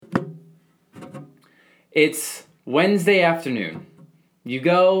It's Wednesday afternoon. You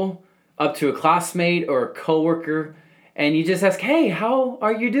go up to a classmate or a coworker and you just ask, "Hey, how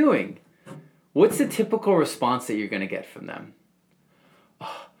are you doing?" What's the typical response that you're going to get from them?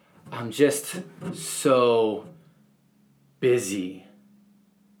 "Oh, I'm just so busy."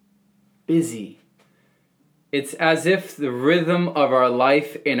 Busy. It's as if the rhythm of our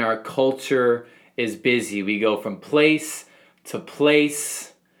life in our culture is busy. We go from place to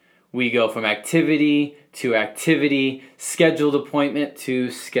place. We go from activity to activity, scheduled appointment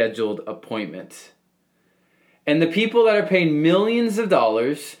to scheduled appointment. And the people that are paying millions of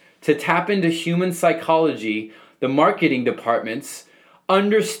dollars to tap into human psychology, the marketing departments,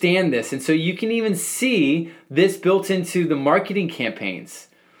 understand this. And so you can even see this built into the marketing campaigns.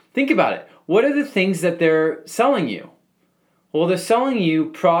 Think about it. What are the things that they're selling you? Well, they're selling you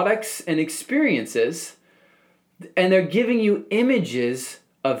products and experiences, and they're giving you images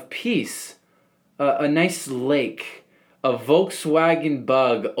of peace, a nice lake, a Volkswagen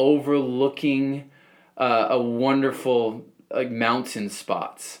Bug overlooking a wonderful mountain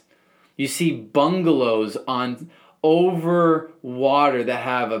spots. You see bungalows over water that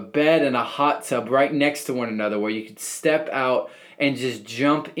have a bed and a hot tub right next to one another where you could step out and just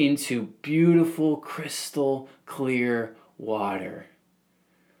jump into beautiful crystal clear water.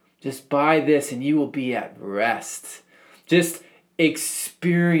 Just buy this and you will be at rest. Just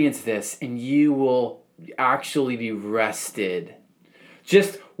experience this and you will actually be rested.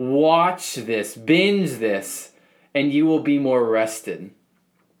 Just watch this, binge this, and you will be more rested.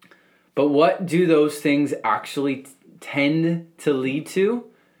 But what do those things actually tend to lead to?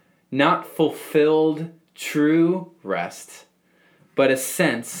 Not fulfilled, true rest, but a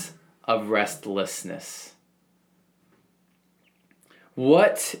sense of restlessness.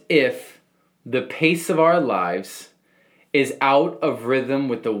 What if the pace of our lives is out of rhythm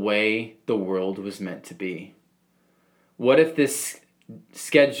with the way the world was meant to be? What if this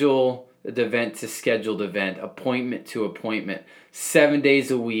scheduled event to scheduled event, appointment to appointment, 7 days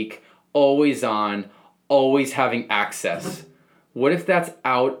a week, always on, always having access, what if that's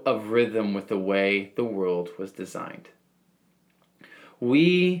out of rhythm with the way the world was designed?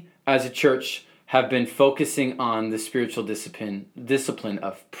 We, as a church, have been focusing on the spiritual discipline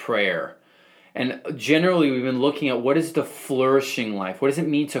of prayer. And generally, we've been looking at what is the flourishing life? What does it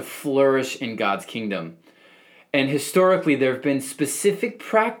mean to flourish in God's kingdom? And historically, there have been specific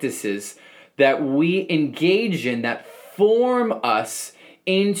practices that we engage in that form us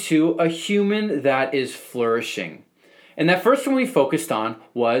into a human that is flourishing. And that first one we focused on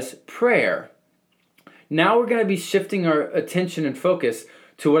was prayer. Now we're going to be shifting our attention and focus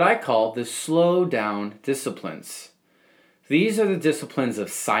to what I call the slow down disciplines. These are the disciplines of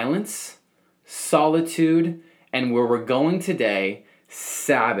silence, solitude, and where we're going today,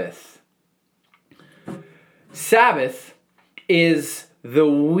 Sabbath. Sabbath is the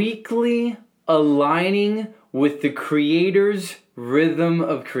weekly aligning with the Creator's rhythm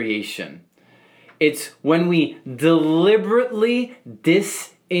of creation. It's when we deliberately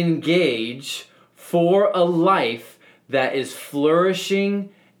disengage for a life that is flourishing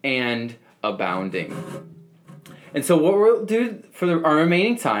and abounding. And so what we'll do for our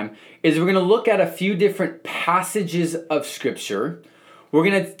remaining time is we're going to look at a few different passages of Scripture. We're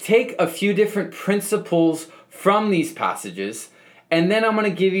going to take a few different principles from these passages, and then I'm going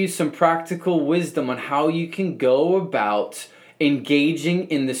to give you some practical wisdom on how you can go about engaging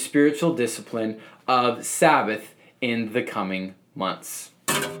in the spiritual discipline of Sabbath in the coming months.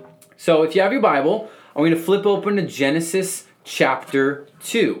 So if you have your Bible, I'm going to flip open to Genesis chapter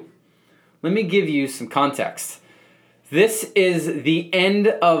 2. Let me give you some context. This is the end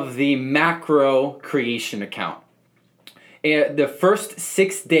of the macro creation account. The first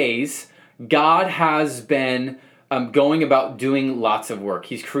 6 days, God has been going about doing lots of work.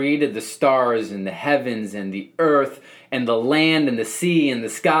 He's created the stars and the heavens and the earth and the land and the sea and the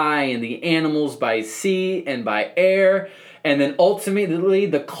sky and the animals by sea and by air. And then ultimately,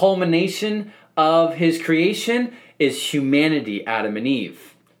 the culmination of his creation is humanity, Adam and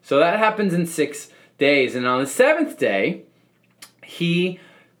Eve. So that happens in 6 days. And on the seventh day, he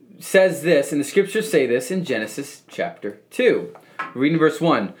says this, and the scriptures say this in Genesis chapter 2. Reading verse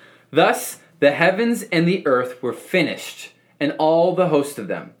 1. Thus the heavens and the earth were finished, and all the host of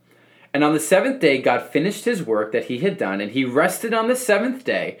them. And on the seventh day God finished his work that he had done, and he rested on the seventh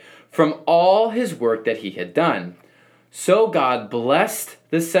day from all his work that he had done. So God blessed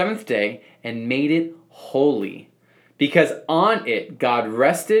the seventh day and made it holy, because on it God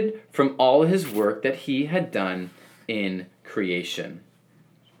rested from all his work that he had done in creation.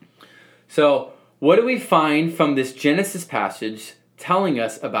 So, what do we find from this Genesis passage telling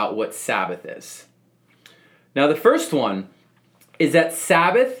us about what Sabbath is? Now, the first one is that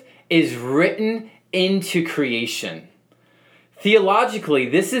Sabbath is written into creation. Theologically,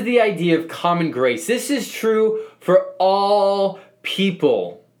 this is the idea of common grace. This is true for all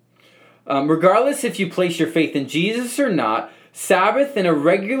people. Regardless if you place your faith in Jesus or not, Sabbath and a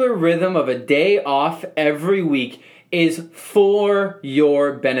regular rhythm of a day off every week is for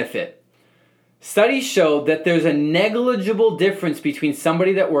your benefit. Studies show that there's a negligible difference between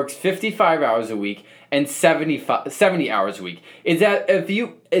somebody that works 55 hours a week and 70 hours a week.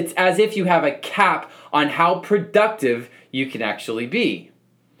 It's as if you have a cap on how productive you can actually be.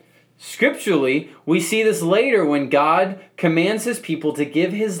 Scripturally, we see this later when God commands his people to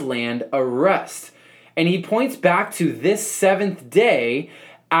give his land a rest. And he points back to this seventh day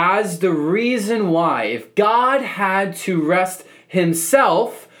as the reason why. If God had to rest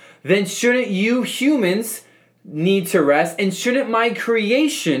himself, then shouldn't you humans need to rest? And shouldn't my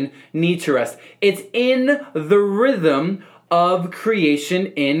creation need to rest? It's in the rhythm of creation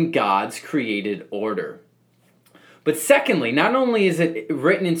in God's created order. But secondly, not only is it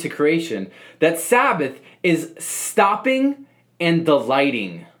written into creation, that Sabbath is stopping and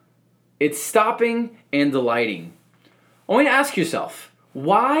delighting. It's stopping and delighting. I want you to ask yourself,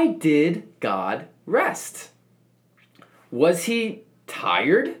 why did God rest? Was he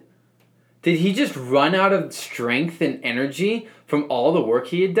tired? Did he just run out of strength and energy from all the work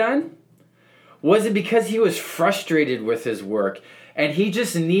he had done? Was it because he was frustrated with his work and he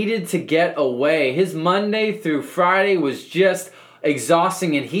just needed to get away? His Monday through Friday was just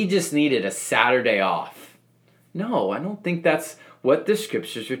exhausting and he just needed a Saturday off. No, I don't think that's what the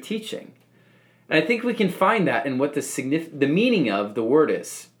scriptures are teaching. And I think we can find that in what the meaning of the word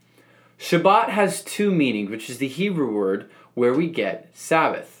is. Shabbat has two meanings, which is the Hebrew word where we get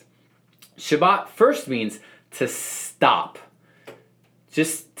Sabbath. Shabbat first means to stop.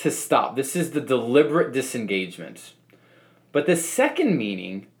 Just to stop. This is the deliberate disengagement. But the second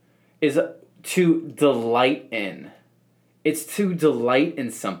meaning is to delight in. It's to delight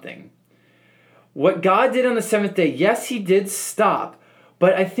in something. What God did on the seventh day, yes, he did stop.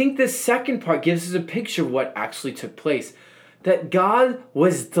 But I think the second part gives us a picture of what actually took place. That God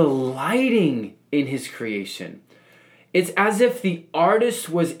was delighting in his creation. It's as if the artist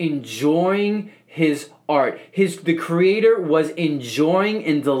was enjoying his art. The creator was enjoying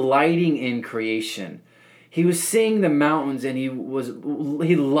and delighting in creation. He was seeing the mountains and he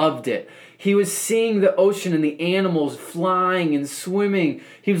loved it. He was seeing the ocean and the animals flying and swimming.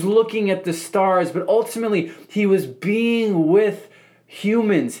 He was looking at the stars, but ultimately he was being with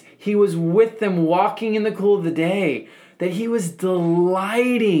humans. He was with them walking in the cool of the day. That he was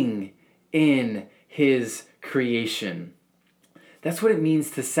delighting in his creation. That's what it means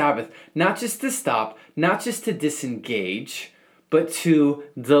to Sabbath. Not just to stop, not just to disengage, but to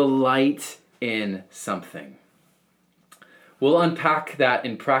delight in something. We'll unpack that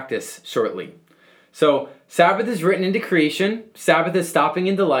in practice shortly. So, Sabbath is written into creation. Sabbath is stopping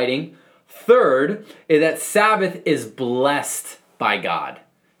and delighting. Third is that Sabbath is blessed by God.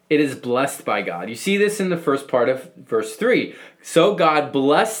 It is blessed by God. You see this in the first part of verse 3. So God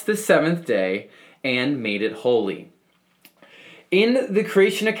blessed the seventh day and made it holy. In the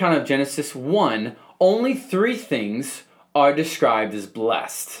creation account of Genesis 1, only 3 things are described as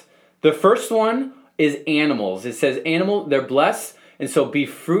blessed. The first one is animals. It says they're blessed, and so be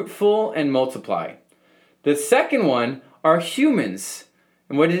fruitful and multiply. The second one are humans.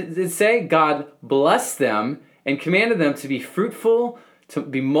 And what did it say? God blessed them and commanded them to be fruitful,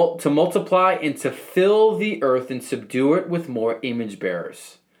 to multiply, and to fill the earth and subdue it with more image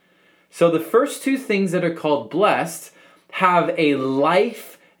bearers. So the first 2 things that are called blessed have a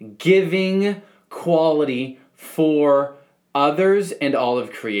life-giving quality for others and all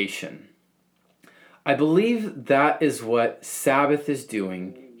of creation. I believe that is what Sabbath is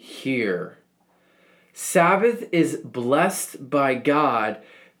doing here. Sabbath is blessed by God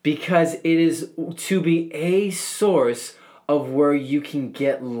because it is to be a source of where you can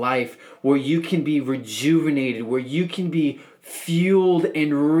get life, where you can be rejuvenated, where you can be fueled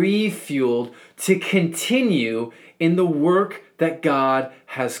and refueled to continue in the work that God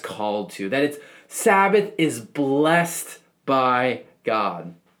has called to. Sabbath is blessed by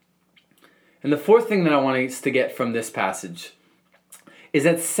God. And the fourth thing that I want us to get from this passage is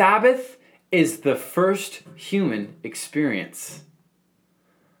that Sabbath is the first human experience.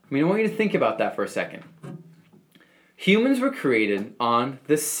 I want you to think about that for a second. Humans were created on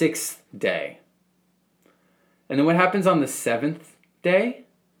the 6th day. And then what happens on the 7th day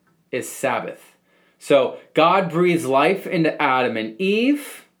is Sabbath. So God breathes life into Adam and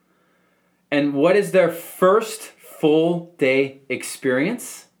Eve. And what is their first full day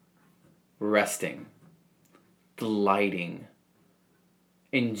experience? Resting. delighting,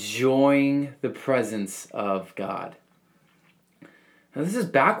 enjoying the presence of God. Now, this is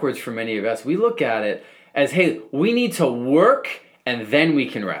backwards for many of us. We look at it as, hey, we need to work and then we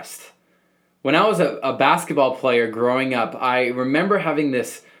can rest. When I was a basketball player growing up, I remember having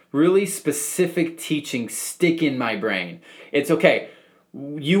this really specific teaching stick in my brain. It's okay,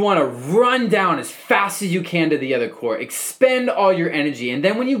 you want to run down as fast as you can to the other court, expend all your energy, and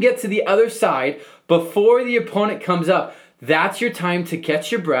then when you get to the other side, before the opponent comes up, that's your time to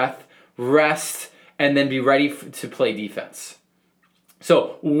catch your breath, rest, and then be ready to play defense.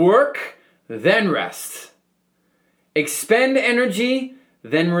 So work, then rest. Expend energy,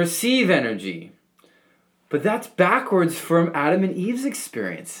 then receive energy. But that's backwards from Adam and Eve's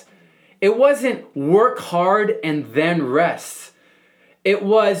experience. It wasn't work hard and then rest. It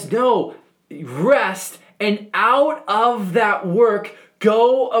was, no, rest, and out of that work,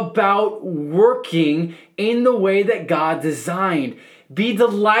 go about working in the way that God designed. Be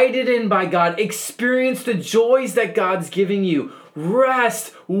delighted in by God. Experience the joys that God's giving you.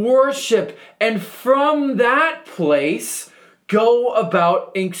 Rest, worship, and from that place, go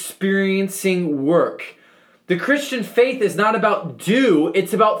about experiencing work. The Christian faith is not about do,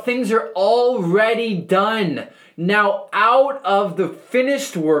 it's about things are already done. Now, out of the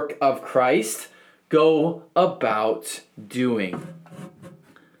finished work of Christ, go about doing.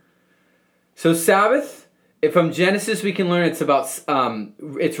 So Sabbath, from Genesis we can learn it's about,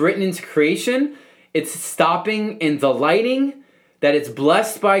 it's written into creation, it's stopping and delighting, that it's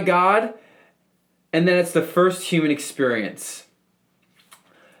blessed by God, and then it's the first human experience.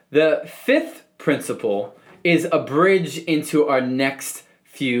 The fifth principle is a bridge into our next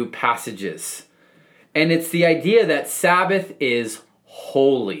few passages. And it's the idea that Sabbath is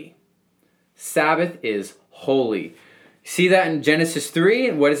holy. Sabbath is holy. See that in Genesis 3?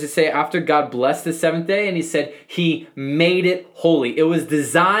 And what does it say? After God blessed the seventh day, and he said he made it holy. It was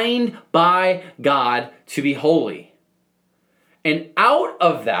designed by God to be holy. And out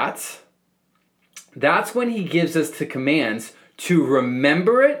of that, that's when he gives us the commands to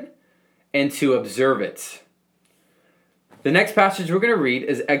remember it and to observe it. The next passage we're going to read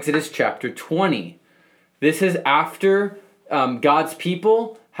is Exodus chapter 20. This is after God's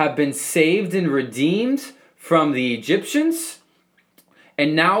people have been saved and redeemed from the Egyptians.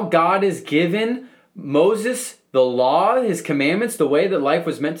 And now God has given Moses the law, his commandments, the way that life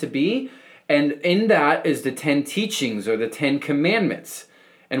was meant to be. And in that is the 10 teachings or the 10 commandments.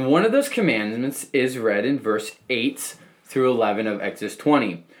 And one of those commandments is read in verse 8 through 11 of Exodus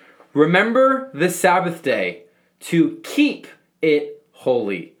 20. Remember the Sabbath day to keep it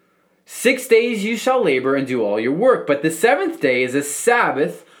holy. 6 days you shall labor and do all your work, but the seventh day is a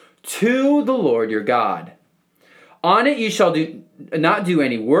Sabbath to the Lord your God. On it you shall not do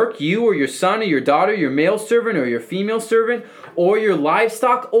any work, you or your son or your daughter, your male servant or your female servant, or your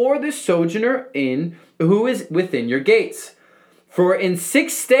livestock, or the sojourner who is within your gates. For in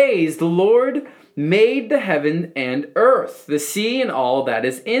 6 days the Lord made the heaven and earth, the sea and all that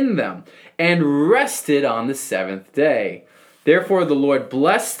is in them, and rested on the seventh day. Therefore the Lord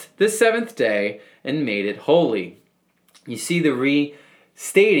blessed the seventh day and made it holy. You see the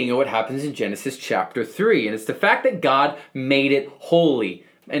restating of what happens in Genesis chapter 3, and it's the fact that God made it holy.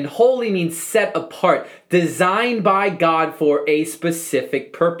 And holy means set apart, designed by God for a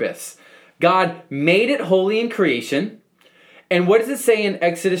specific purpose. God made it holy in creation. And what does it say in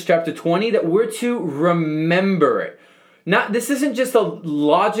Exodus chapter 20? That we're to remember it. This isn't just a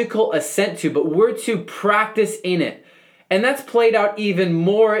logical assent to, but we're to practice in it. And that's played out even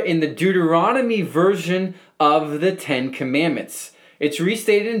more in the Deuteronomy version of the 10 Commandments. It's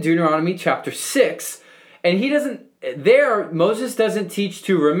restated in Deuteronomy chapter 6. And Moses doesn't teach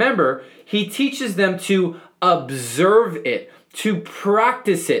to remember. He teaches them to observe it, to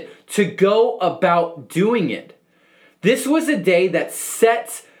practice it, to go about doing it. This was a day that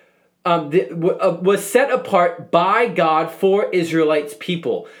was set apart by God for Israelites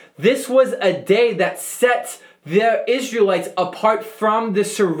people. This was a day that set the Israelites apart from the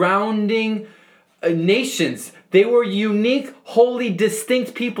surrounding nations. They were unique, holy,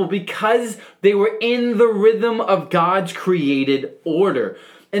 distinct people because they were in the rhythm of God's created order.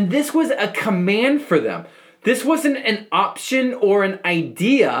 And this was a command for them. This wasn't an option or an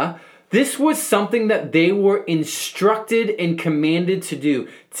idea. This was something that they were instructed and commanded to do.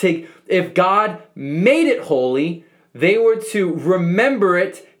 If God made it holy, they were to remember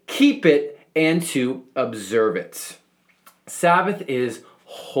it, keep it, and to observe it. Sabbath is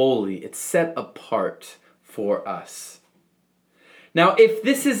holy. It's set apart for us. Now, if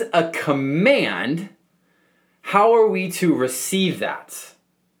this is a command, how are we to receive that?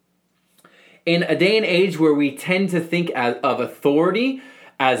 in a day and age where we tend to think of authority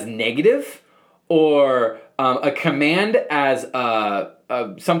as negative, or a command as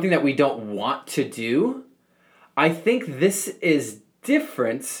something that we don't want to do, I think this is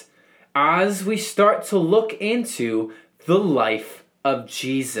different as we start to look into the life of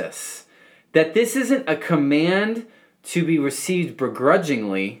Jesus. That this isn't a command to be received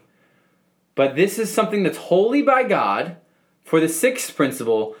begrudgingly, but this is something that's holy by God. For the sixth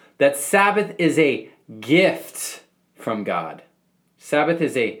principle, that Sabbath is a gift from God. Sabbath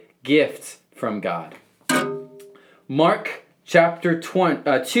is a gift from God. Mark chapter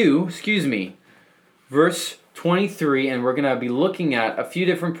 2, verse 23, and we're going to be looking at a few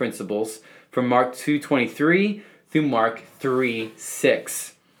different principles from Mark 2:23 through Mark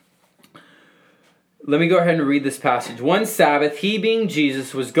 3:6. Let me go ahead and read this passage. One Sabbath, he being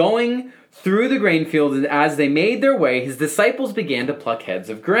Jesus was going through the grain fields, and as they made their way, his disciples began to pluck heads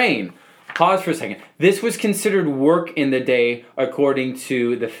of grain. Pause for a second. This was considered work in the day according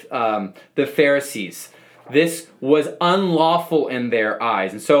to the Pharisees. This was unlawful in their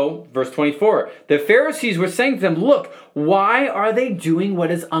eyes. And so, verse 24, the Pharisees were saying to them, look, why are they doing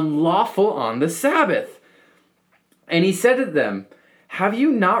what is unlawful on the Sabbath? And he said to them, have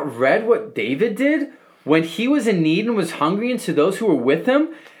you not read what David did when he was in need and was hungry, and to those who were with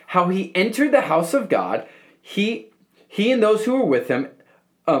him, how he entered the house of God, he and those who were with him,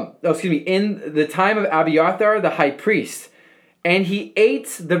 in the time of Abiathar the high priest, and he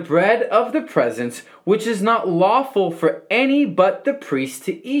ate the bread of the presence, which is not lawful for any but the priest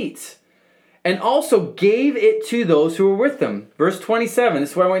to eat, and also gave it to those who were with him. Verse 27,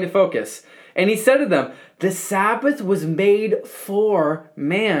 this is where I want you to focus. And he said to them, the Sabbath was made for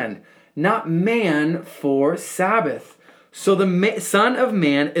man, not man for Sabbath. So the Son of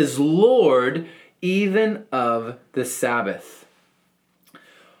Man is Lord even of the Sabbath.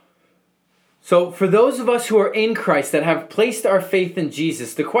 So for those of us who are in Christ, that have placed our faith in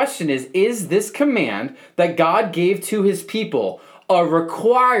Jesus, the question is this command that God gave to his people a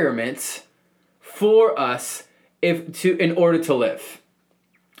requirement for us in order to live?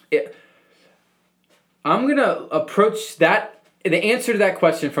 I'm going to approach the answer to that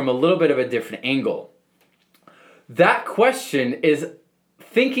question from a little bit of a different angle. That question is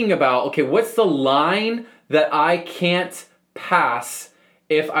thinking about, okay, what's the line that I can't pass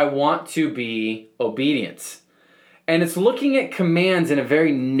if I want to be obedient? And it's looking at commands in a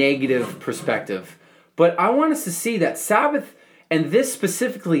very negative perspective. But I want us to see that Sabbath, and this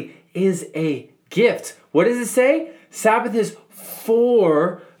specifically, is a gift. What does it say? Sabbath is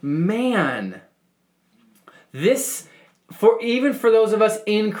for man. This, even for those of us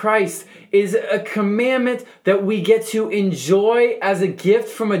in Christ, is a commandment that we get to enjoy as a gift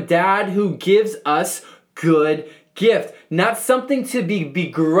from a dad who gives us good gift. Not something to be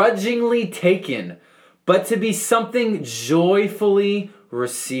begrudgingly taken, but to be something joyfully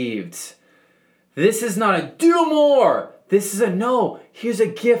received. This is not a do more. This is a no. Here's a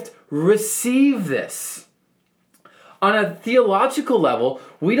gift. Receive this. On a theological level,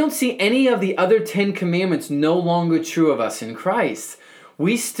 we don't see any of the other 10 commandments no longer true of us in Christ.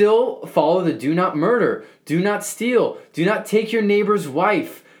 We still follow the do not murder, do not steal, do not take your neighbor's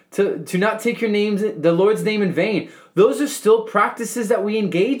wife, to not take the Lord's name in vain. Those are still practices that we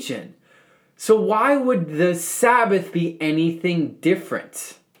engage in. So why would the Sabbath be anything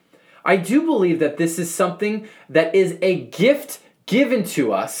different? I do believe that this is something that is a gift given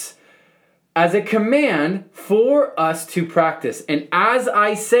to us as a command for us to practice. And as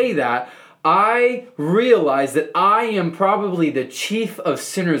I say that, I realize that I am probably the chief of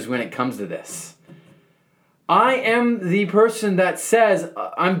sinners when it comes to this. I am the person that says,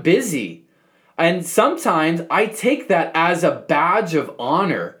 I'm busy. And sometimes I take that as a badge of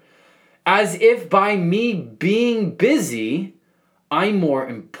honor, as if by me being busy, I'm more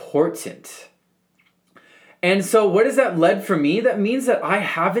important. And so what has that led for me? That means that I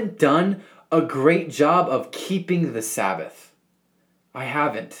haven't done a great job of keeping the Sabbath. I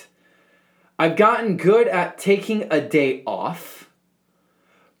haven't. I've gotten good at taking a day off,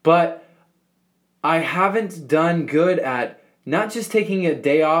 but I haven't done good at not just taking a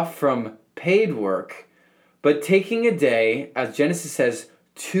day off from paid work, but taking a day, as Genesis says,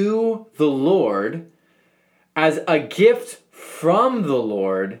 to the Lord as a gift from the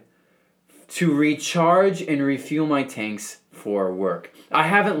Lord to recharge and refuel my tanks for work. I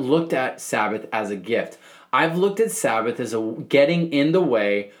haven't looked at Sabbath as a gift. I've looked at Sabbath as getting in the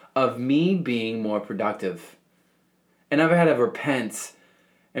way of me being more productive. And I've had to repent.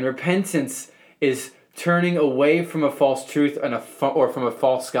 And repentance is turning away from a false truth or from a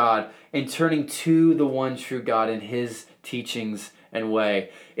false God and turning to the one true God and his teachings and way.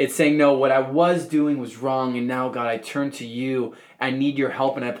 It's saying, no, what I was doing was wrong, and now, God, I turn to you. I need your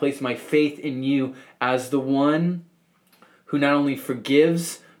help, and I place my faith in you as the one who not only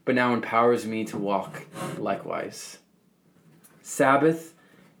forgives, but now empowers me to walk likewise. Sabbath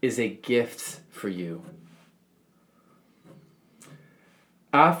is a gift for you.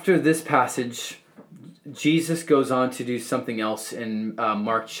 After this passage, Jesus goes on to do something else in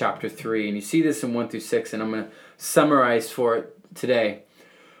Mark chapter 3. And you see this in 1 through 6, and I'm going to summarize for it today.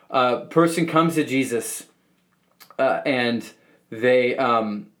 A person comes to Jesus, and they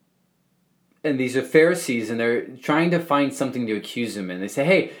and these are Pharisees, and they're trying to find something to accuse him. And they say,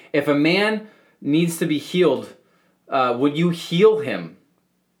 hey, if a man needs to be healed, would you heal him?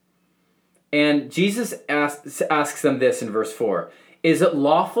 And Jesus asks them this in verse 4. Is it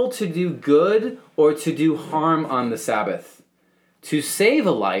lawful to do good or to do harm on the Sabbath? To save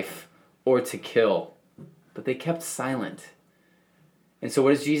a life or to kill? But they kept silent. And so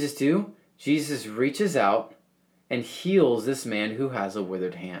what does Jesus do? Jesus reaches out and heals this man who has a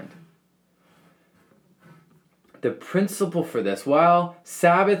withered hand. The principle for this, while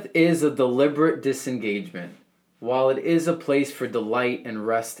Sabbath is a deliberate disengagement, while it is a place for delight and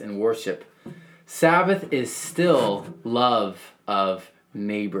rest and worship, Sabbath is still love of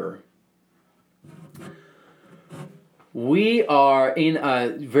neighbor. We are in a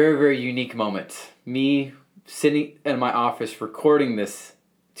very, very unique moment. Me sitting in my office recording this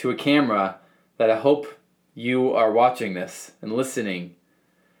to a camera that I hope you are watching this and listening.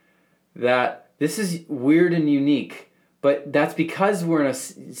 That this is weird and unique, but that's because we're in a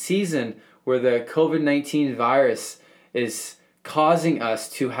season where the COVID-19 virus is causing us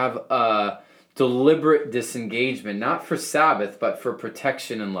to have a deliberate disengagement, not for Sabbath, but for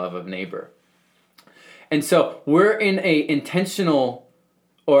protection and love of neighbor. And so we're in a intentional,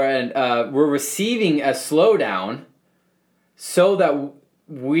 we're receiving a slowdown so that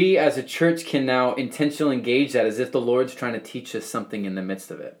we as a church can now intentionally engage that as if the Lord's trying to teach us something in the midst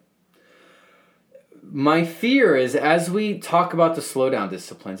of it. My fear is, as we talk about the slowdown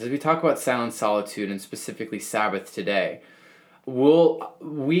disciplines, as we talk about silent solitude and specifically Sabbath today,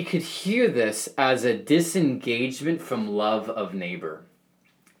 we could hear this as a disengagement from love of neighbor.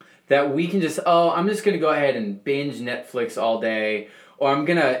 That we can just, I'm just going to go ahead and binge Netflix all day, or I'm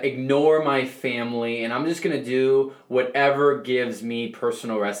going to ignore my family, and I'm just going to do whatever gives me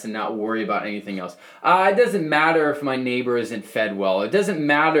personal rest and not worry about anything else. It doesn't matter if my neighbor isn't fed well. It doesn't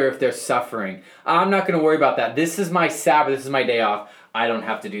matter if they're suffering. I'm not going to worry about that. This is my Sabbath. This is my day off. I don't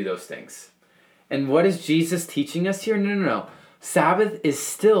have to do those things. And what is Jesus teaching us here? No. Sabbath is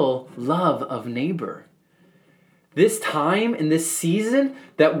still love of neighbor. This time in this season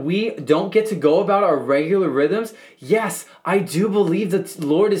that we don't get to go about our regular rhythms, yes, I do believe that the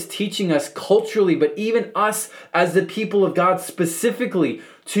Lord is teaching us culturally, but even us as the people of God specifically,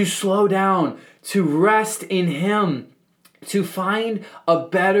 to slow down, to rest in Him, to find a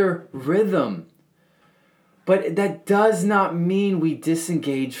better rhythm. But that does not mean we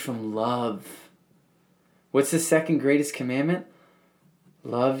disengage from love. What's the second greatest commandment?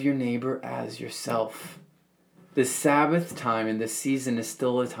 Love your neighbor as yourself. The Sabbath time in this season is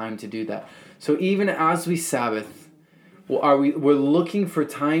still a time to do that. So even as we Sabbath, we're looking for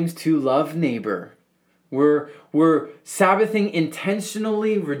times to love neighbor. We're Sabbathing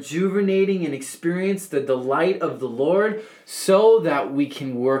intentionally, rejuvenating and experience the delight of the Lord so that we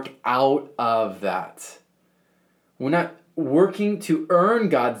can work out of that. We're not working to earn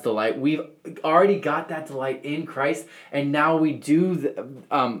God's delight. We've already got that delight in Christ, and now we do the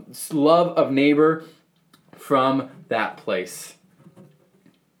love of neighbor from that place.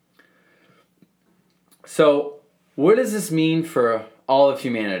 So, what does this mean for all of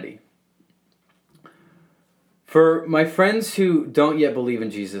humanity? For my friends who don't yet believe in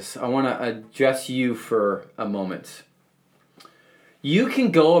Jesus, I want to address you for a moment. You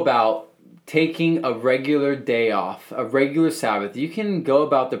can go about taking a regular day off, a regular Sabbath. You can go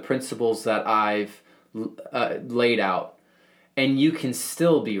about the principles that I've laid out, and you can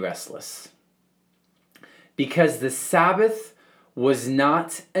still be restless. Because the Sabbath was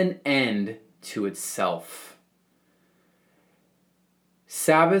not an end to itself.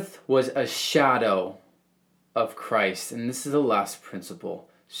 Sabbath was a shadow of Christ. And this is the last principle.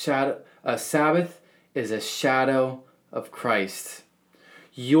 A Sabbath is a shadow of Christ.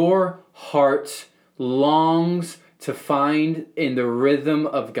 Your heart longs to find in the rhythm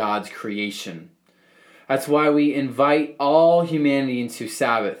of God's creation. That's why we invite all humanity into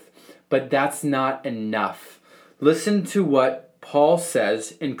Sabbath. But that's not enough. Listen to what Paul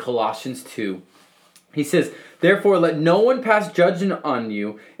says in Colossians 2. He says, "Therefore let no one pass judgment on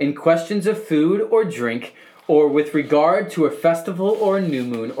you in questions of food or drink, or with regard to a festival or a new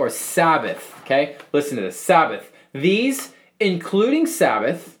moon or Sabbath. Okay, listen to this. Sabbath. These, including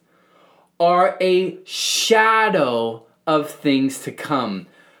Sabbath, are a shadow of things to come,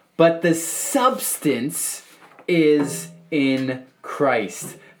 but the substance is in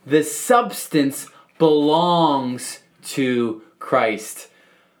Christ. The substance belongs to Christ.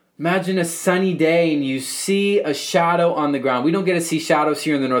 Imagine a sunny day and you see a shadow on the ground. We don't get to see shadows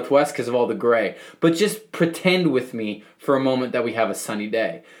here in the Northwest because of all the gray, but just pretend with me for a moment that we have a sunny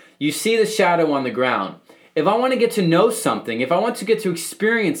day. You see the shadow on the ground. If I want to get to know something, if I want to get to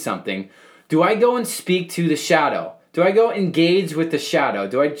experience something, do I go and speak to the shadow? Do I go engage with the shadow?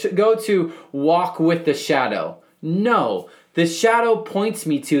 Do I go to walk with the shadow? No. The shadow points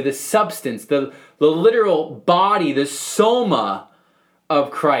me to the substance, the literal body, the soma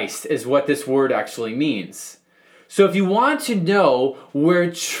of Christ is what this word actually means. So if you want to know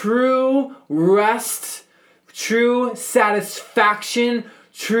where true rest, true satisfaction,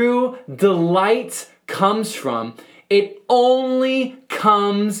 true delight comes from, it only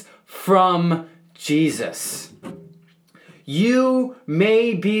comes from Jesus. You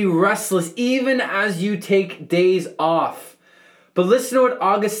may be restless even as you take days off. But listen to what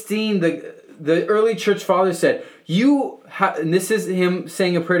Augustine, the early church father, said. And this is him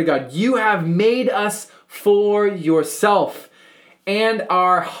saying a prayer to God. You have made us for yourself, and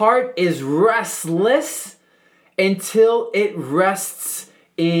our heart is restless until it rests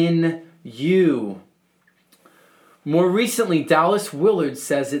in you. More recently, Dallas Willard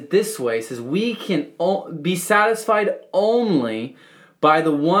says it this way. He says, we can be satisfied only by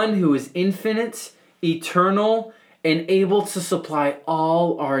the one who is infinite, eternal, and able to supply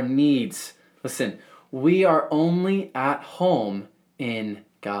all our needs. Listen, we are only at home in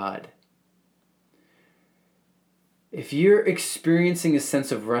God. If you're experiencing a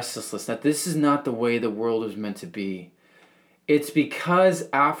sense of restlessness, that this is not the way the world was meant to be, it's because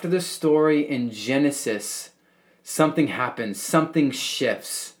after the story in Genesis, something happens, something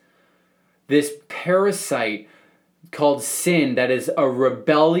shifts. This parasite called sin, that is a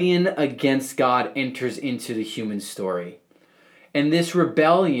rebellion against God, enters into the human story. And this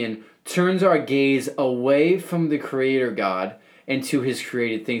rebellion turns our gaze away from the Creator God and to His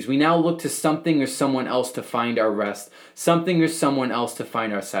created things. We now look to something or someone else to find our rest, something or someone else to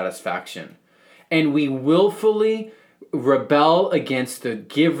find our satisfaction. And we willfully rebel against the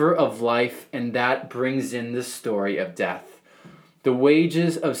giver of life, and that brings in the story of death. The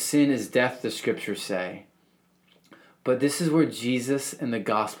wages of sin is death, the scriptures say. But this is where Jesus and the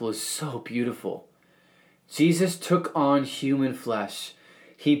gospel is so beautiful. Jesus took on human flesh.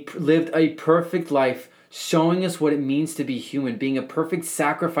 He lived a perfect life, showing us what it means to be human, being a perfect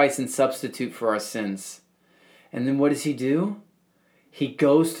sacrifice and substitute for our sins. And then what does He do? He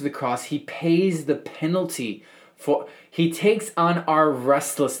goes to the cross. He pays the penalty. He takes on our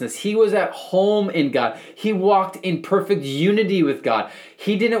restlessness. He was at home in God. He walked in perfect unity with God.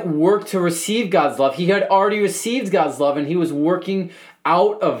 He didn't work to receive God's love. He had already received God's love, and He was working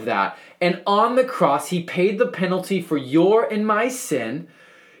out of that. And on the cross, He paid the penalty for your and my sin.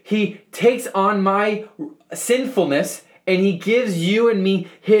 He takes on my sinfulness, and He gives you and me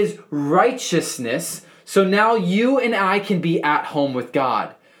His righteousness. So now you and I can be at home with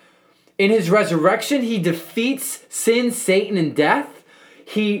God. In His resurrection, He defeats sin, Satan, and death.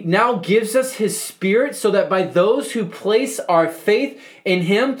 He now gives us His Spirit so that by those who place our faith in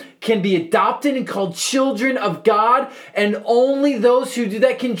Him can be adopted and called children of God. And only those who do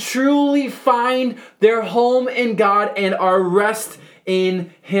that can truly find their home in God and our rest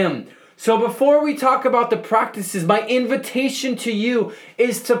in Him. So before we talk about the practices, my invitation to you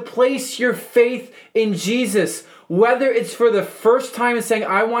is to place your faith in Jesus. Whether it's for the first time and saying,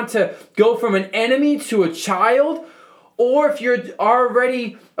 I want to go from an enemy to a child, or if you're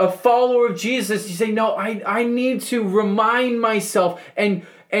already a follower of Jesus, you say, no, I need to remind myself and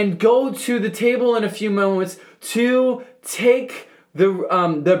go to the table in a few moments to take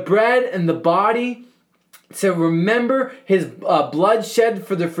the bread and the body, to remember His blood shed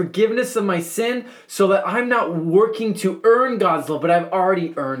for the forgiveness of my sin, so that I'm not working to earn God's love, but I've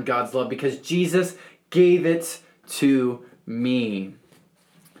already earned God's love because Jesus gave it to me.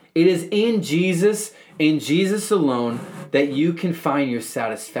 It is in Jesus alone, that you can find your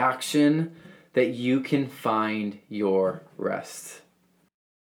satisfaction, that you can find your rest.